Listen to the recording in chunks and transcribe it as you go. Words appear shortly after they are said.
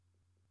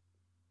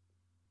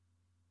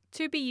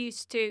To be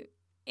used to.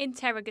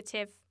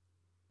 Interrogative.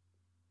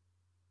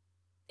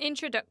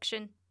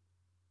 Introduction.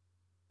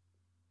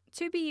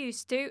 To be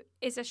used to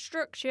is a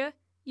structure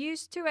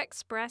used to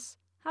express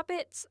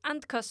habits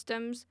and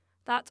customs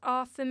that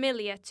are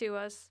familiar to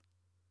us.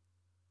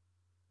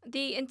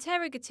 The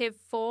interrogative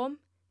form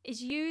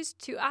is used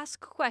to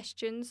ask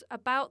questions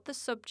about the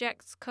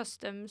subject's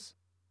customs.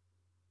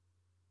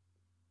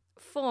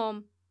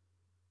 Form.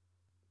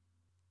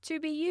 To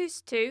be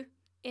used to,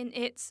 in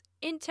its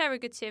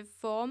interrogative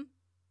form,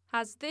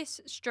 has this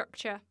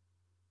structure: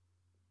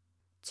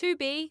 to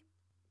be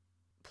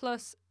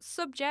plus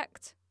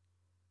subject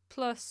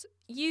plus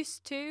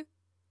used to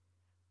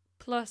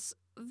plus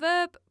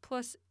verb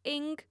plus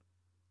ing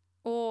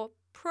or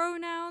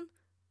pronoun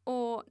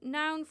or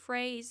noun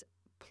phrase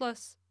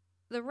plus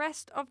the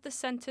rest of the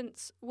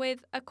sentence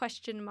with a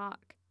question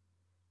mark.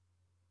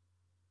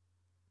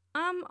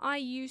 Am I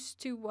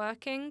used to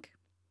working?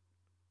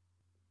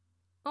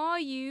 Are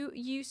you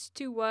used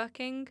to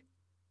working?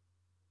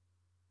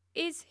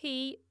 Is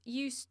he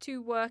used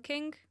to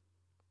working?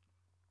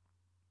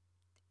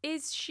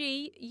 Is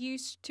she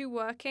used to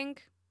working?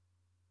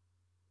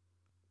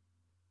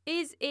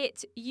 Is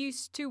it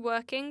used to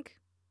working?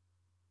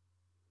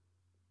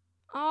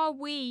 Are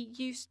we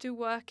used to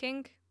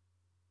working?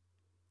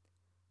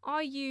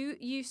 Are you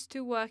used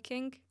to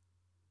working?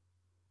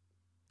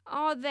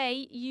 Are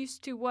they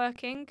used to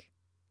working?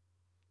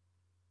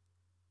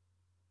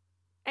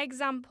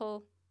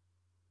 Example: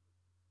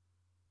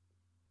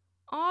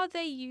 are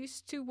they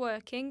used to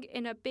working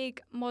in a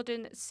big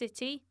modern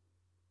city?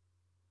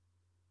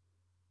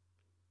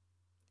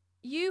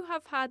 You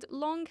have had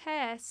long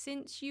hair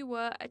since you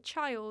were a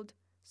child,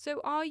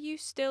 so are you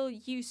still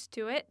used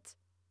to it?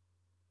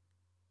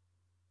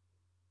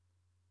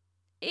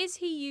 Is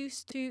he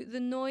used to the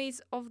noise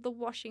of the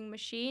washing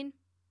machine?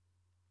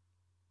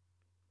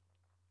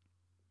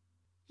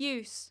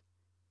 Use.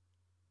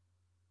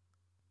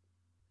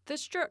 The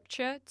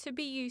structure to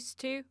be used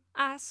to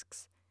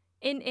asks,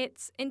 in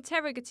its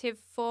interrogative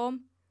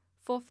form,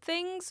 for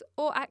things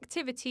or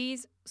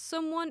activities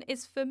someone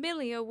is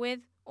familiar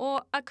with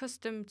or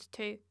accustomed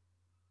to.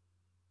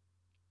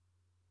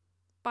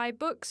 Buy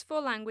books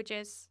for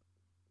languages.